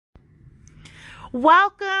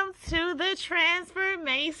Welcome to the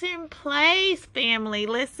Transformation Place, family.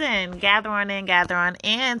 Listen, gather on in, gather on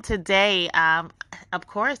in. Today, of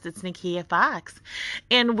course, it's Nikia Fox,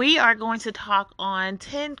 and we are going to talk on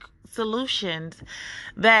 10 solutions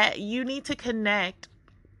that you need to connect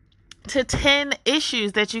to 10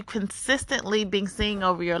 issues that you consistently been seeing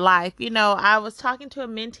over your life. I was talking to a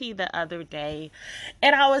mentee the other day,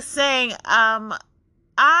 and I was saying,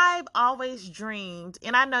 I've always dreamed,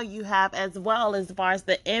 and I know you have as well, as far as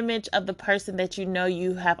the image of the person that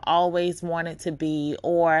you have always wanted to be,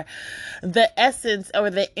 or the essence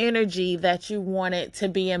or the energy that you wanted to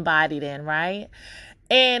be embodied in, right?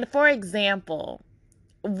 And for example,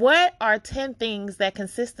 what are 10 things that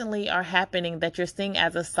consistently are happening that you're seeing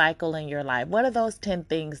as a cycle in your life? What are those 10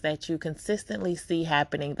 things that you consistently see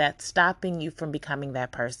happening that's stopping you from becoming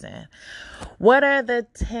that person? What are the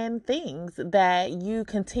 10 things that you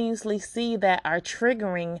continuously see that are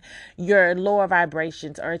triggering your lower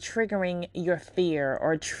vibrations, or triggering your fear,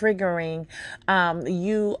 or triggering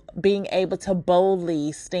you being able to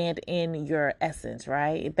boldly stand in your essence,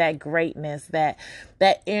 right? That greatness, that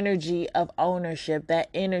energy of ownership, that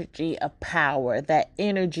energy of power, that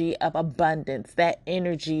energy of abundance, that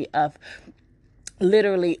energy of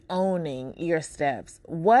literally owning your steps.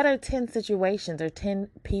 What are 10 situations, or 10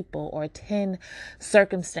 people, or 10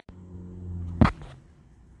 circumstances?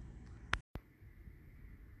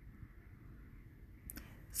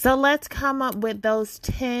 So let's come up with those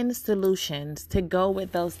 10 solutions to go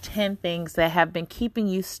with those 10 things that have been keeping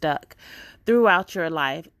you stuck throughout your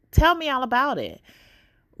life. Tell me all about it.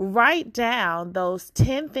 Write down those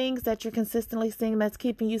 10 things that you're consistently seeing that's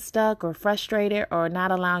keeping you stuck or frustrated, or not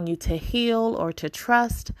allowing you to heal or to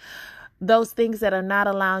trust. Those things that are not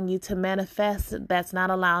allowing you to manifest, that's not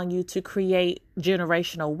allowing you to create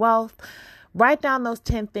generational wealth. Write down those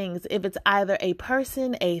 10 things. If it's either a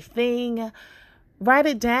person, a thing, write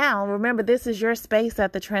it down. Remember, this is your space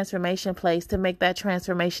at the Transformation Place to make that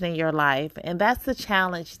transformation in your life. And that's the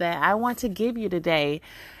challenge that I want to give you today.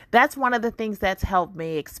 That's one of the things that's helped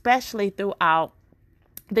me, especially throughout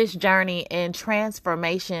this journey in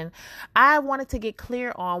transformation. I wanted to get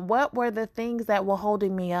clear on what were the things that were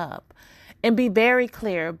holding me up, and be very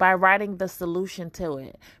clear by writing the solution to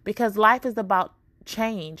it. Because life is about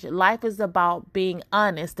change. Life is about being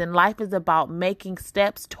honest, and life is about making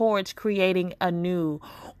steps towards creating a new,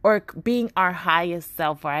 or being our highest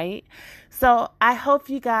self, right? So I hope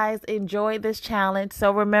you guys enjoyed this challenge.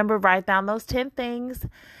 So remember, write down those 10 things,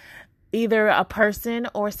 either a person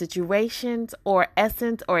or situations or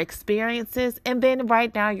essence or experiences, and then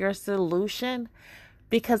write down your solution.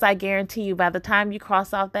 Because I guarantee you, by the time you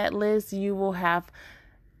cross off that list, you will have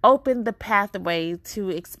opened the pathway to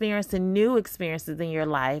experiencing new experiences in your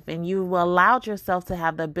life, and you will allow yourself to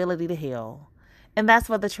have the ability to heal. And that's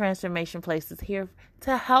what the Transformation Place is here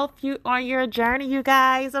to help you on your journey, you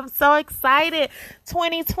guys. I'm so excited.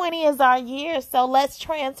 2020 is our year, so let's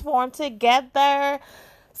transform together.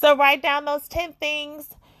 So write down those 10 things,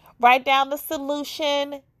 write down the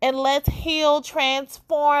solution, and let's heal,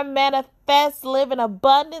 transform, manifest, live in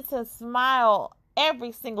abundance, and smile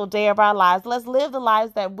every single day of our lives. Let's live the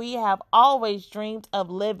lives that we have always dreamed of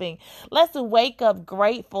living. Let's wake up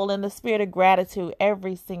grateful in the spirit of gratitude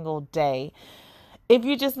every single day. If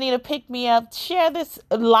you just need to pick me up, share this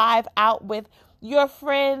live out with your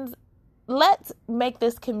friends. Let's make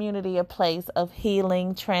this community a place of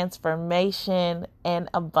healing, transformation, and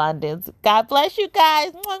abundance. God bless you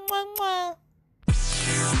guys. Mwah, mwah,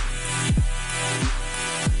 mwah.